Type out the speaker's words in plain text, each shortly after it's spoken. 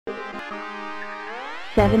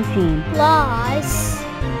17 plus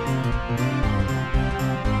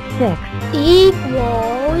 6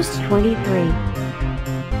 equals 23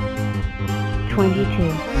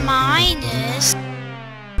 22 minus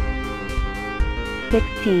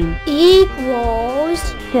 16 equals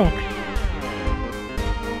 6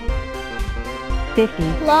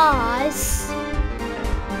 50 plus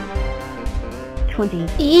 20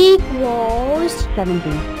 equals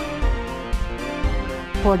 70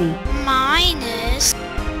 40 minus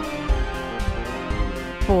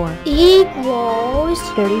 4 equals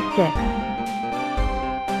 36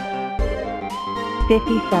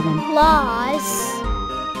 57 plus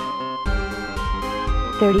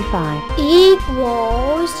 35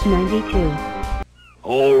 equals 92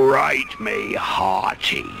 All right, me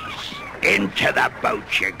hearties. Into the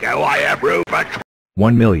boat you go. I have room for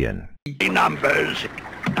 1 million. 20 numbers.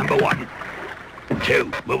 Number 1,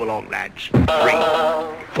 2, move along lads. 3,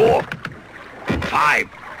 4, 5,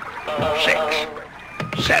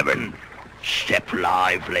 6, 7, step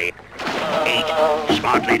lively. 8,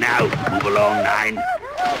 smartly now, move along 9.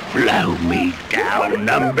 Blow me down,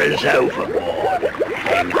 numbers overboard.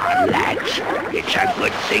 Hang on lads, it's a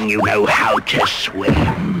good thing you know how to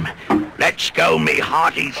swim. Let's go me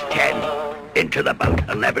hearties. 10, into the boat.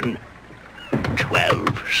 11,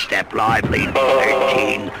 12, step lively.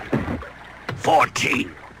 13,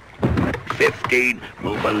 14, 15,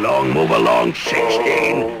 move along.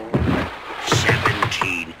 16,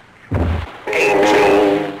 17,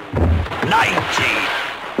 18, 19,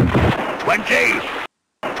 20,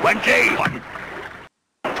 21,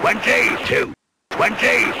 22,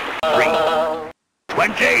 23,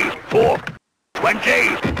 24,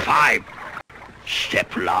 25,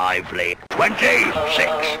 step lively.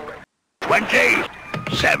 26,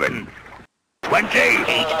 27,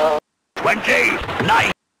 28,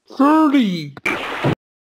 29, 30,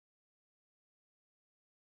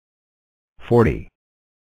 40,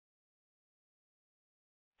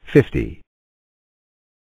 50,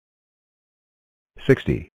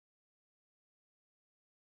 60,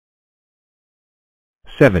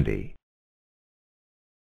 70,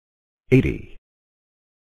 80,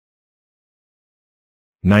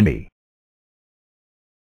 90,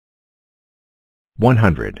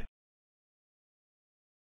 100,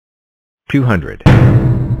 200,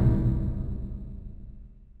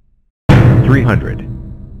 300,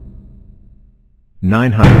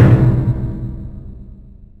 900,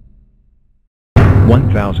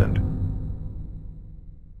 1,000,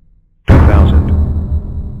 2,000,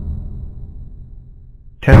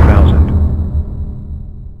 10,000,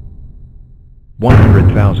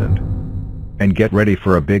 100,000, and get ready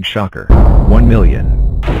for a big shocker. 1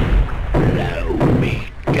 million. blow me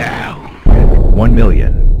down. 1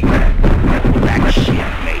 million. That's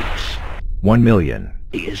it, mates. 1 million.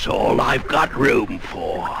 Is all I've got room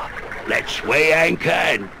for. Let's weigh anchor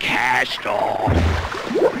and cast off.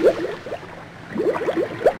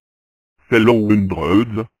 Fellow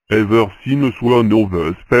hundreds, ever since one of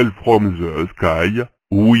us fell from the sky,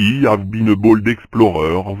 we have been bold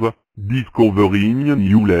explorers, discovering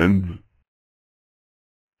new lands,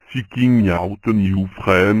 seeking out new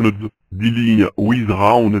friends, dealing with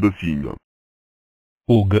round things.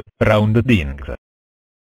 round things.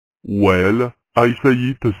 Well, I say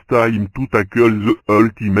it's time to tackle the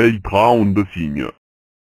ultimate round thing.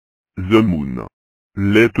 The moon.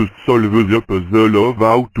 Let us solve the puzzle of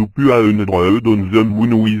how to put 100 on the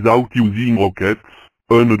moon without using rockets,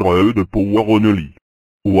 100 power only.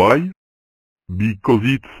 Why? Because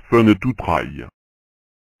it's fun to try.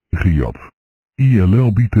 Riyad.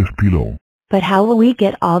 لعبة تشبيلة. But how will we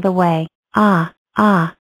get all the way?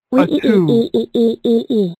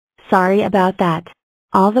 Sorry about that.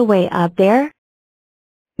 All the way up there?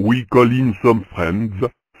 We call in some friends,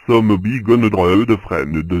 some big 100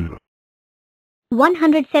 friends.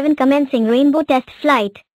 107 commencing rainbow test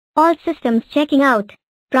flight. All systems checking out.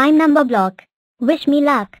 Prime number block. Wish me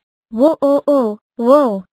luck. Whoa.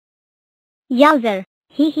 Yowzer.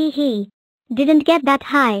 He. Didn't get that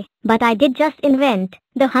high, but I did just invent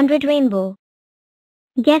the 100 rainbow.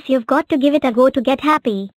 Guess you've got to give it a go to get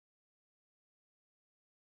happy.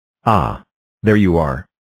 Ah, there you are.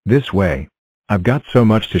 This way. I've got so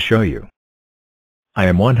much to show you. I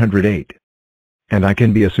am 108. And I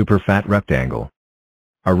can be a super fat rectangle.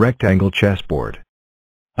 A rectangle chessboard.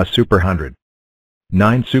 A super 100.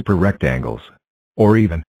 9 super rectangles. Or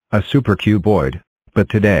even, a super cuboid. But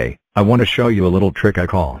today, I want to show you a little trick I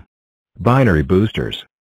call binary boosters.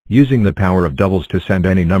 Using the power of doubles to send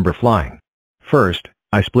any number flying. First,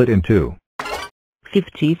 I split in 2.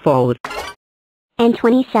 54 And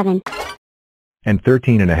 27. And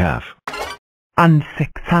 13 and a half. and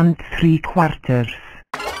 6 3/4.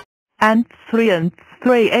 and 3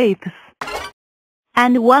 3/8,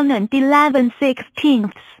 and 1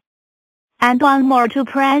 11/16, and one more to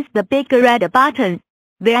press the big red button.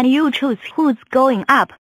 Then you choose who's going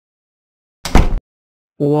up.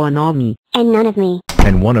 One of me. And none of me.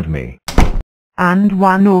 And one of me. And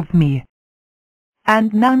one of me.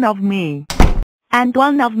 And none of me. And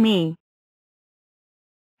one of me.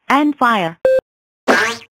 And fire.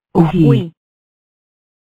 We.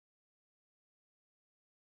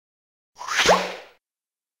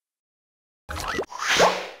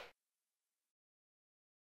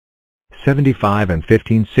 $75 and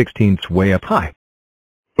 15/16 way up high.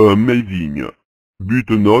 Amazing. But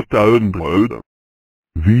not 100. Wait.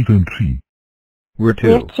 We're We're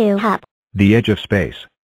 2. 2 up. The edge of space.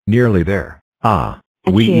 Nearly there. Ah.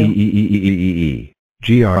 A We two.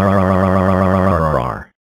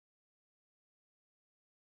 GRRRRRRRRRR.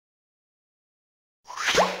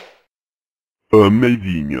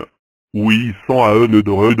 Amazing. We saw 100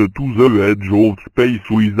 to the edge of space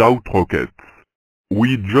without rockets.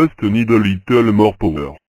 We just need a little more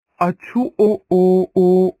power. Achoo, oh, oh,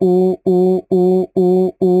 oh, oh, oh, oh,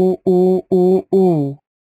 oh, oh, oh, oh,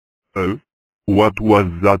 oh. What was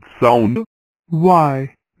that sound?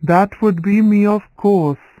 Why, that would be me, of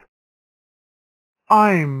course.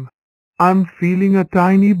 I'm feeling a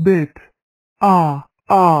tiny bit.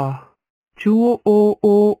 Choo, oh, oh,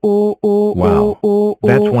 oh, oh, Wow. oh, oh,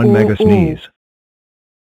 That's one oh, mega oh. sneeze.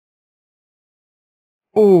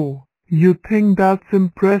 Oh, you think that's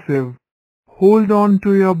impressive? Hold on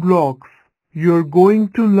to your blocks. You're going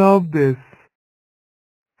to love this.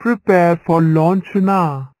 Prepare for launch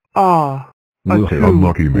now. Achoo.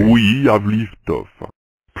 We have liftoff.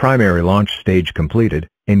 Primary launch stage completed.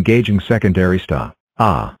 Engaging secondary stuff.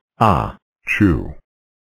 Chew.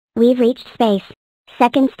 We've reached space.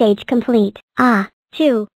 Second stage complete.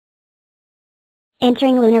 2.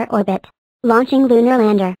 Entering lunar orbit. Launching lunar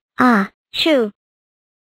lander. Shoo.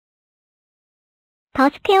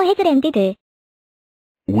 더스퀘어 has ended.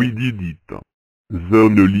 We did it. The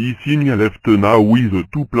only thing left now is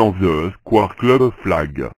to plant the Square Club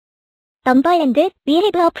flag. Numberland, we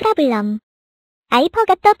have a problem. I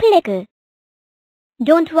forgot the flag.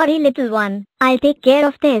 Don't worry, little one. I'll take care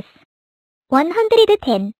of this.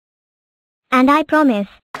 110. And I promise.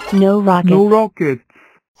 No rockets. No rockets.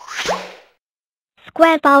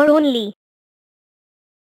 Square power only.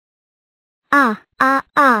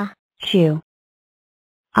 Chew.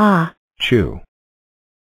 Chew.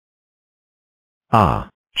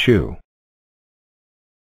 Chew.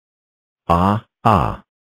 Oh.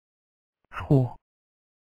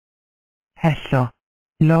 Hello.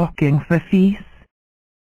 Looking for fees?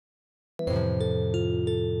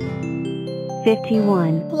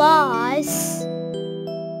 51. Plus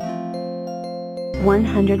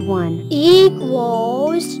 101.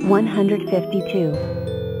 equals 152.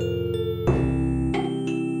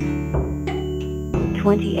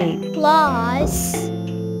 28. plus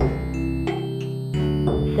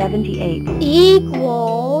 78.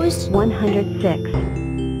 equals 106.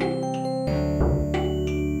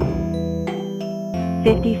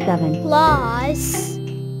 57. plus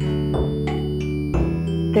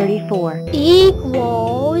 34.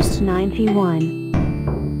 equals 91.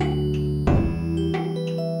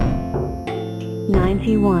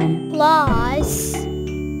 91. plus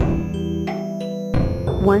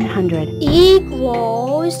 100.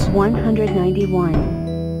 equals 191.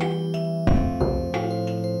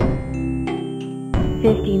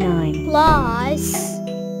 59. plus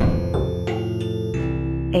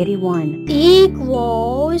 81.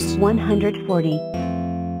 equals 140.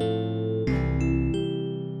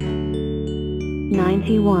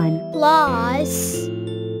 91. plus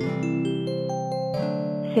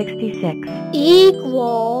 66.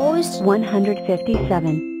 equals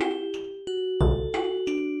 157.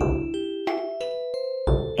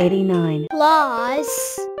 89.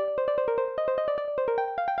 plus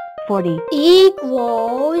 40.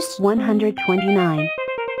 equals 129.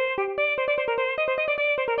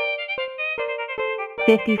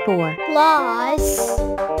 54. plus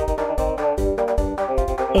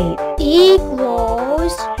 8.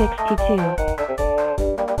 equals 62.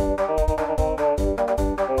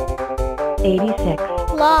 86.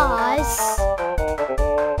 plus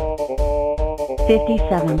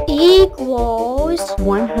 57. equals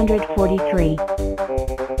 143.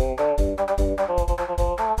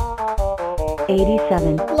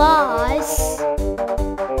 87. plus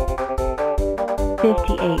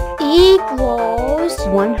 58. equals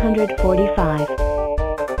 145.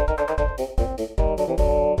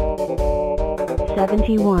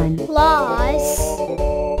 71. plus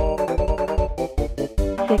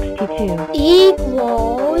 62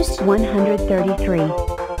 equals 133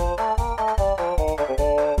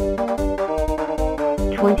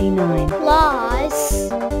 29 plus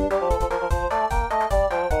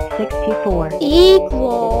 64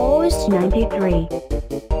 equals 93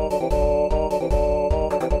 28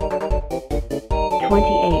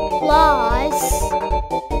 plus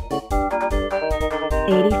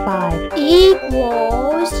 85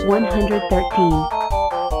 equals 113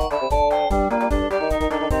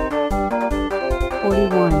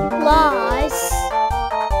 41 plus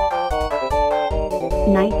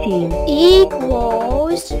 19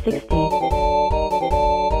 equals 60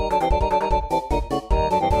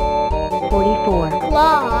 44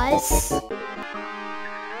 plus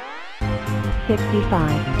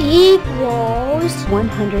 65 equals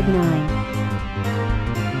 109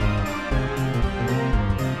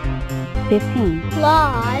 15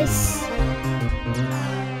 plus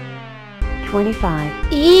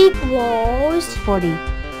 25 equals 40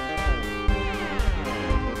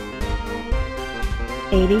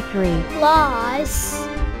 83 plus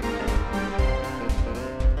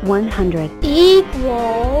 100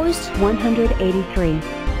 equals 183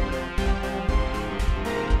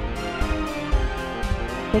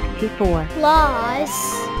 64 plus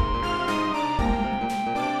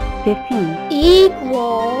 15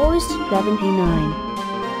 equals 79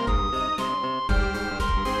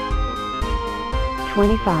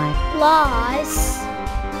 25 plus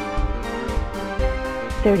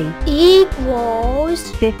 30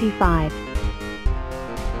 equals 55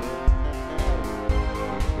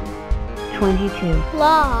 22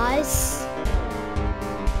 plus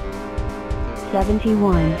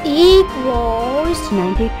 71 equals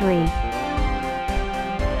 93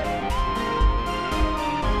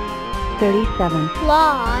 37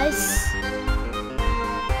 plus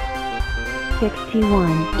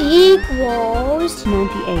 61 equals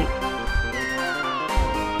 98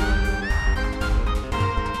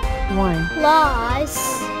 1 plus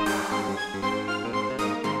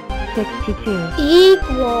 62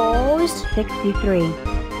 equals 63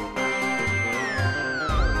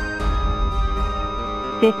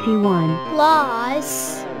 51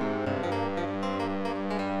 plus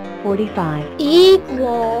 45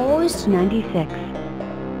 equals 96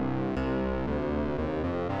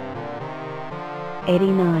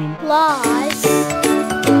 89 plus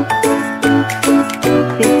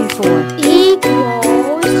 54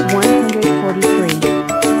 equals 143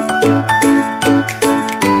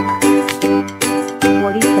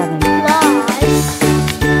 47 plus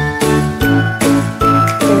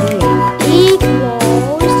 38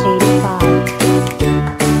 equals 85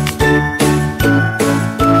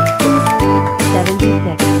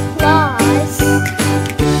 76 plus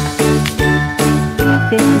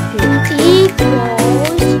 52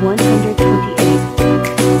 equals 128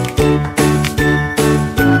 29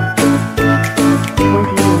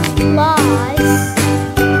 plus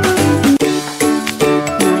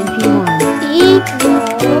 91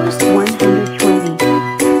 equals 120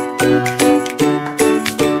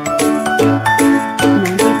 93 plus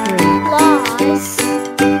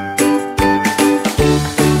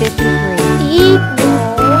 53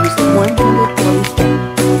 equals 146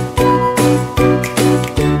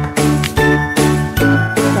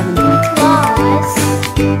 70 plus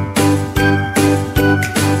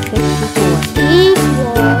 64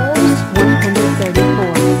 equals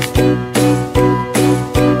 134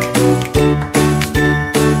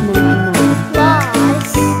 99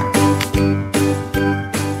 plus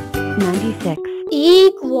 96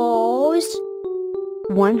 equals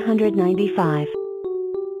 195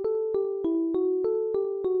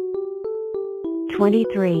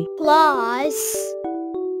 23 plus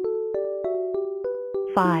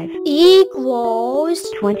 5 equals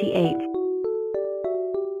 28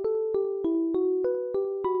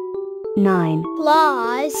 9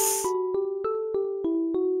 plus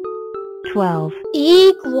 12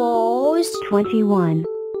 equals 21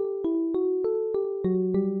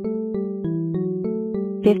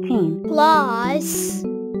 15 plus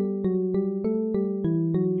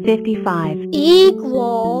 55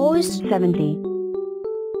 equals 70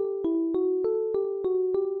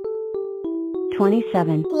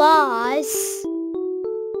 27 plus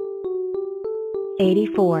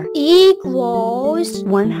 84 equals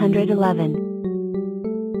 111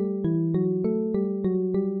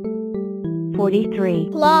 43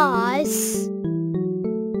 plus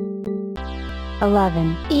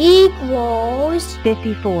 11 equals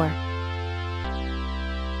 54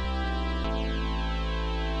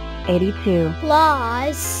 82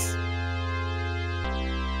 plus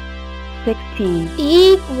 16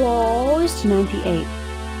 equals 98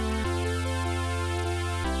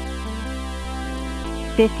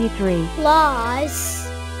 53 plus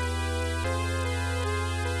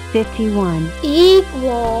 51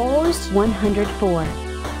 equals 104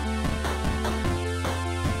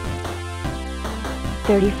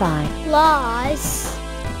 35 plus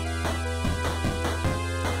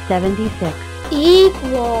 76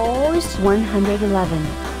 equals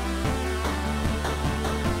 111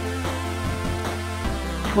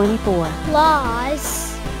 24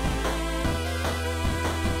 plus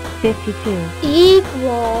 52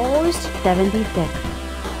 equals 76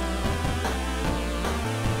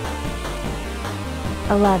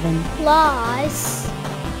 11 plus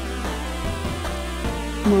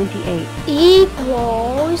 98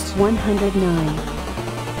 equals 109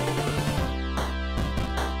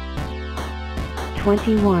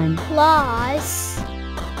 21 plus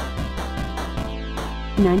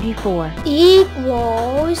 94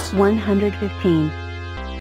 equals 115